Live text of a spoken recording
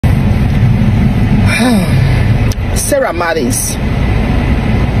Sarah marries.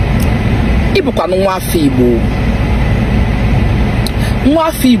 Ibu kwa nwa Igbo.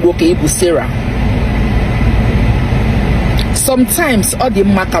 Nwa Igbo ka ibu Sarah. Sometimes all the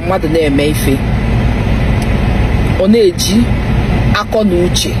maka mmadụ na-eme ife. Ọ na-eji akọ na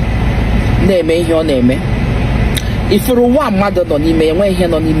uche na-eme ihe ọ na-eme. Ifuru ụwa mmadụ nọ n'ime enwe ihe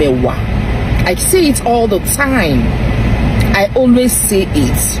nọ n'ime ụwa. I say it all the time. I always say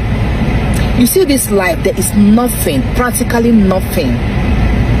it. You see this life, there is nothing, practically nothing.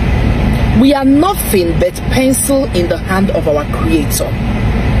 We are nothing but pencil in the hand of our Creator.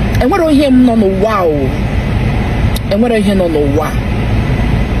 And what are him no wow? And what are him no wow?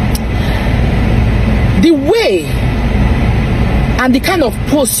 The way and the kind of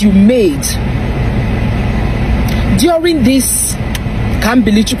post you made during this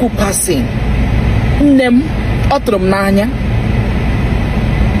Kambilichuku passing, nem otrom nanya.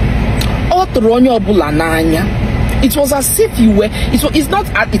 It was as if you were, it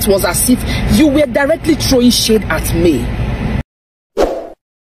was as if you were directly throwing shade at me.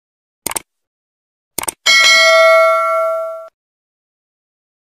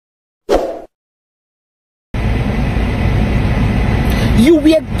 You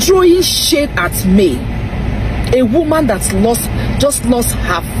were throwing shade at me. A woman that just lost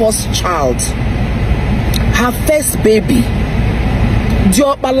her first child, her first baby.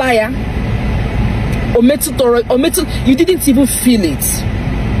 Diobalaya. You didn't even feel it.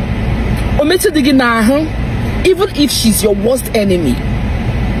 Even if she's your worst enemy,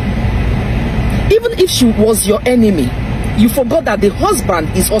 even if she was your enemy, you forgot that the husband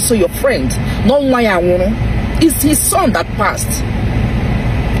is also your friend. It's his son that passed.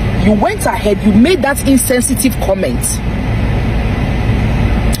 You went ahead, you made that insensitive comment.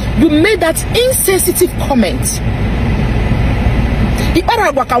 You made that insensitive comment.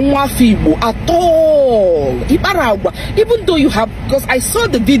 At all. Even though you have, because I saw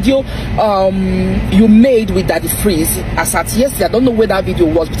the video you made with Daddy Freeze as at yesterday. I don't know where that video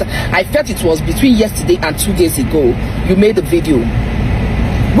was, but I felt it was between yesterday and 2 days ago. You made the video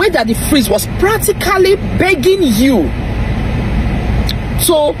where Daddy Freeze was practically begging you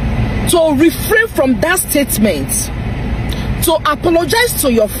to refrain from that statement, to apologize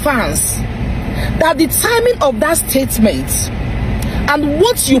to your fans, that the timing of that statement and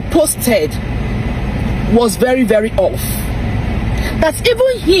what you posted was very, very off. That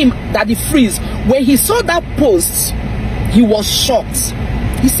even him, Daddy Freeze, when he saw that post, he was shocked.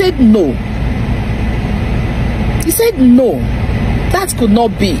 He said no. He said no, that could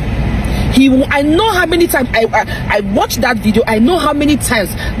not be. I know how many times I watched that video. I know how many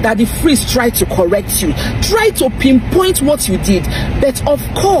times Daddy Freeze tried to correct you, tried to pinpoint what you did. But of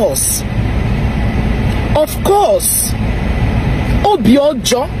course,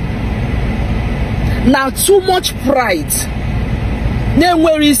 Obiojo, now too much pride, then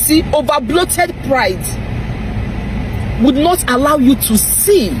where you see over bloated pride would not allow you to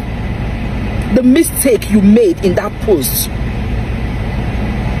see the mistake you made in that post.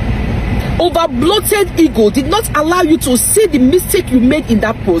 Over bloated ego did not allow you to see the mistake you made in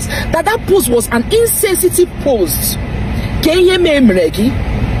that post. That post was an insensitive post. Can you hear me, Mregi?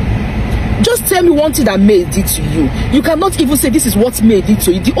 Just tell me one thing that May did to you. You cannot even say this is what May did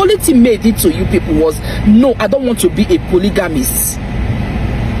to you. The only thing May did to you people was, no, I don't want to be a polygamist.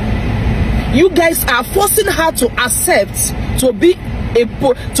 You guys are forcing her to accept to be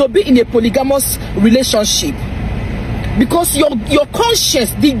in a polygamous relationship. Because your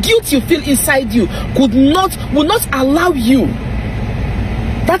conscience, the guilt you feel inside you will not allow you.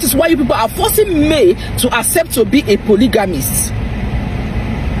 That is why you people are forcing May to accept to be a polygamist.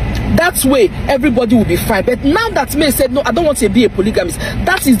 That way, everybody will be fine. But now that May said, no, I don't want to be a polygamist,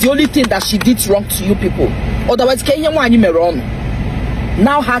 that is the only thing that she did wrong to you people. Otherwise,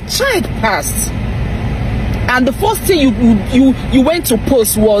 now her child passed. And the first thing you went to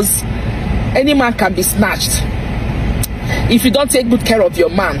post was, any man can be snatched. If you don't take good care of your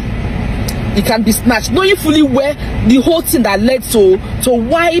man, he can be snatched. Knowing fully where the whole thing that led to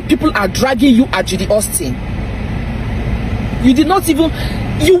why people are dragging you at Judy Austin. You did not even,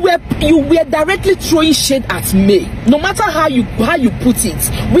 you were directly throwing shade at me. No matter how you put it,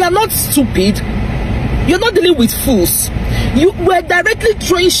 we are not stupid. You're not dealing with fools. You were directly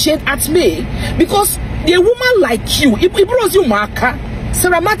throwing shade at me because a woman like you,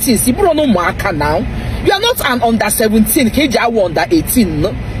 Sarah Martins, now. You are not an under 17, KJ under 18.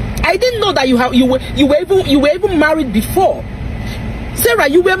 No? I didn't know that you were even married before. Sarah,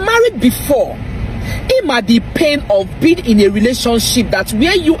 you were married before. Ima, the pain of being in a relationship that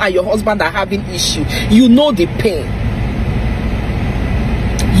where you and your husband are having issue, you know the pain.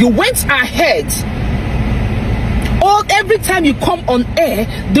 You went ahead every time you come on air,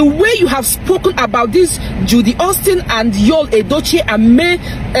 the way you have spoken about this Judy Austin and Yul Edochie and May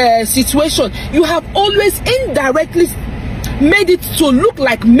situation, you have always indirectly made it to look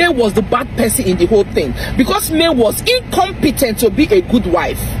like May was the bad person in the whole thing, because May was incompetent to be a good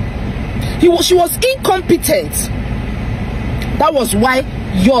wife. She was incompetent. That was why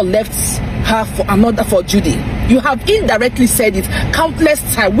Yul left her for Judy. You have indirectly said it countless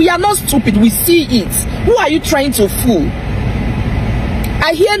times. We are not stupid, we see it. Who are you trying to fool?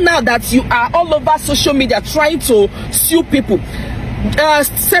 I hear now that you are all over social media trying to sue people.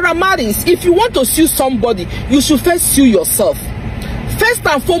 Sarah Martins, if you want to sue somebody, you should first sue yourself. First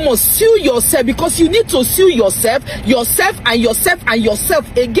and foremost, sue yourself, because you need to sue yourself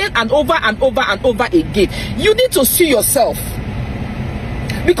again and over and over and over again. You need to sue yourself.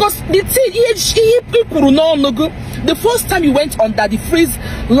 Because the thing, the first time you went on that the phrase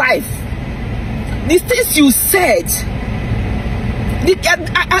life, the things you said,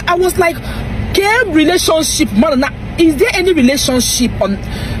 I was like, care relationship, man, is there any relationship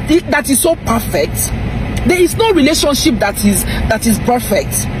that is so perfect? There is no relationship that is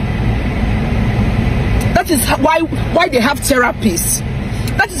perfect. That is why they have therapists.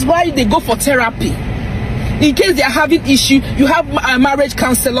 That is why they go for therapy. In case they are having issue, you have marriage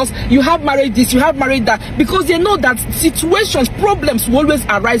counselors, you have marriage this, you have marriage that, because they know that situations, problems will always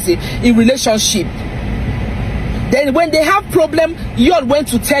arise in relationship. Then when they have problem, you all went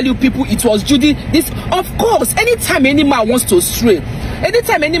to tell you people it was Judy. This, of course, anytime any man wants to stray,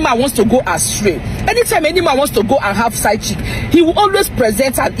 anytime any man wants to go astray, anytime any man wants to go and have side chick, he will always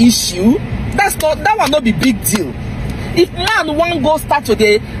present an issue. That will not be big deal. If man won't go start to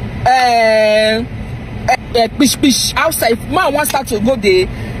the pish outside, if man wants start to go the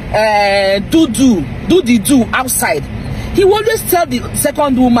do outside, he will always tell the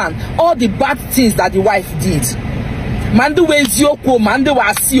second woman all the bad things that the wife did. Mande wezio, mande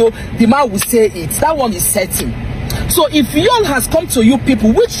wasio, the man will say it. That one is certain. So if Yul has come to you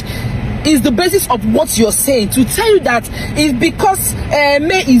people, which is the basis of what you're saying, to tell you that it's because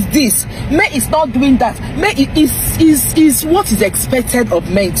May is this, May is not doing that, May is what is expected of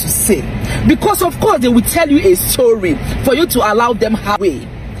men to say. Because of course they will tell you a story for you to allow them her way.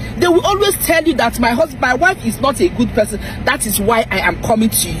 They will always tell you that my wife is not a good person, that is why I am coming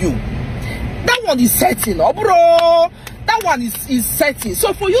to you. That one is certain, oh bro. That one is certain.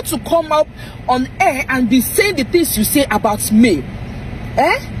 So for you to come up on air and be saying the things you say about me,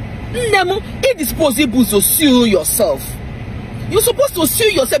 it is possible to sue yourself. You're supposed to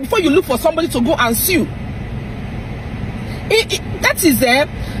sue yourself before you look for somebody to go and sue. That is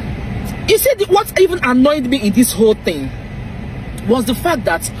you see, what even annoyed me in this whole thing was the fact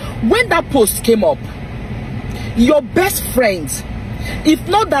that when that post came up, your best friend, if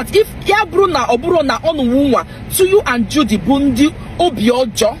not that, if Yabruna Oburona Onwunwa to you and Judy Bundi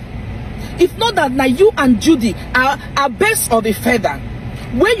Obiojo, if not that now you and Judy are best of a feather,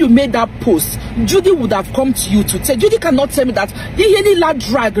 when you made that post, Judy would have come to you to tell. Judy cannot tell me that the lad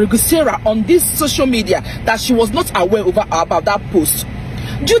drag Sarah on this social media that she was not aware about that post.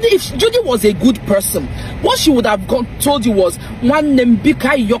 Judy, if Judy was a good person, what she would have told you was, one name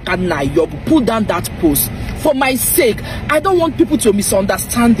Bika Yokana Yob, put down that post. For my sake, I don't want people to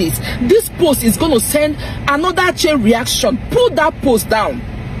misunderstand this. This post is going to send another chain reaction. Put that post down.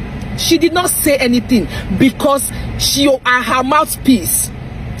 She did not say anything because you are her mouthpiece.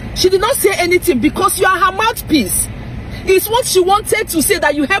 She did not say anything because you are her mouthpiece. It's what she wanted to say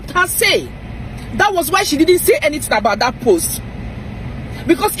that you helped her say. That was why she didn't say anything about that post.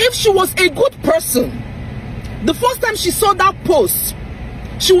 Because if she was a good person, the first time she saw that post,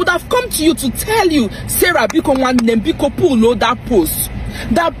 she would have come to you to tell you, Sarah, Biko one name, Biko Pool, know that post.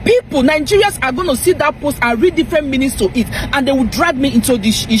 That people, Nigerians are going to see that post and read different meanings to it, and they will drag me into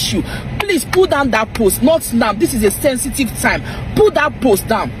this issue. Please put down that post, not now. This is a sensitive time. Put that post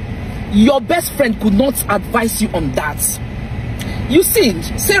down. Your best friend could not advise you on that. You see,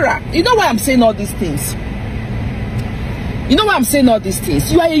 Sarah, you know why I'm saying all these things? You know why I'm saying all these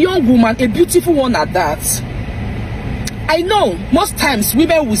things? You are a young woman, a beautiful one at that. I know most times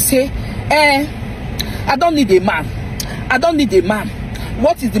women will say, I don't need a man. I don't need a man.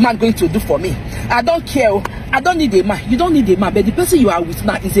 What is the man going to do for me? I don't care. I don't need a man. You don't need a man, but the person you are with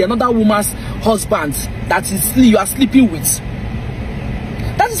now is another woman's husband that you are sleeping with.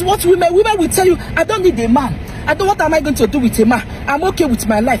 That is what women will tell you. I don't need a man. What am I going to do with a man? I'm okay with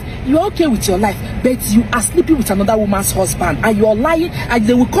my life. You're okay with your life, but you are sleeping with another woman's husband, and you're lying, and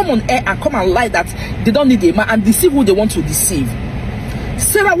they will come on air and come and lie that they don't need a man and deceive who they want to deceive.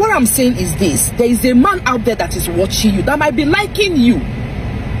 Sarah, what I'm saying is this: there is a man out there that is watching you, that might be liking you.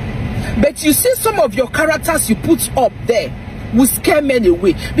 But you see, some of your characters you put up there will scare men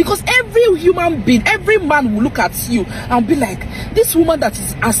away, because every human being, every man will look at you and be like, this woman that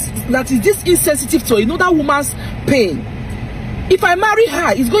is this insensitive to another woman's pain, if I marry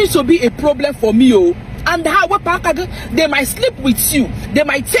her, it's going to be a problem for me. Oh, and how they might sleep with you, they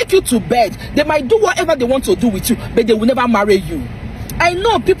might take you to bed, they might do whatever they want to do with you, but they will never marry you. I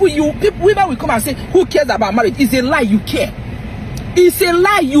know people women will come and say, who cares about marriage? It's a lie, you care. It's a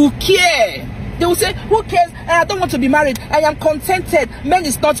lie, you care. They will say, who cares? I don't want to be married, I am contented. Men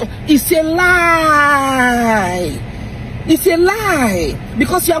is not. It's a lie. It's a lie.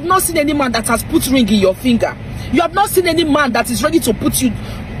 Because you have not seen any man that has put ring in your finger. You have not seen any man that is ready to put you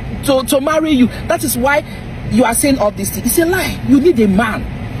to marry you. That is why you are saying all these things. It's a lie. You need a man.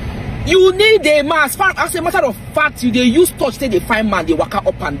 You need a man. As a matter of fact, they use touch, they find man, they walk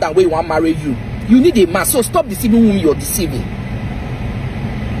up and down where you want to marry you. You need a man. So stop deceiving whom you're deceiving.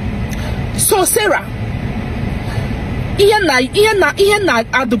 So Sarah,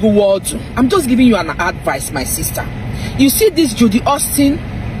 I'm just giving you an advice, my sister. You see this Judy Austin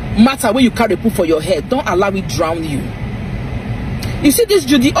matter where you carry put for your head, don't allow it drown you. You see this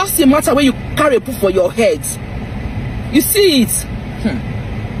Judy Austin matter where you carry put for your head, you see it.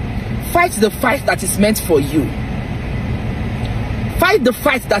 Fight the fight that is meant for you. Fight the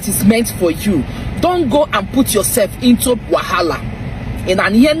fight that is meant for you. Don't go and put yourself into wahala. In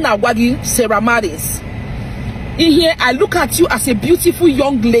an here now, Sarah Martins. In here, I look at you as a beautiful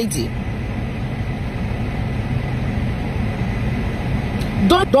young lady.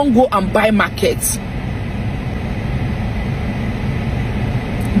 Don't go and buy markets.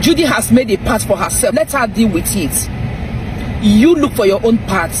 Judy has made a path for herself. Let her deal with it. You look for your own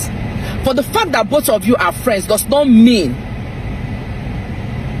path. For the fact that both of you are friends does not mean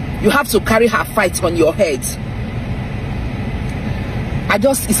you have to carry her fight on your head.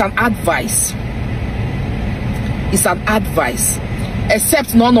 It's an advice. It's an advice.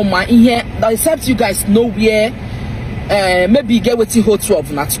 Except none of my in here, except you guys know where maybe get with the whole two of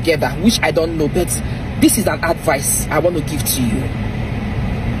them together, which I don't know, but this is an advice I want to give to you.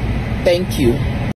 Thank you.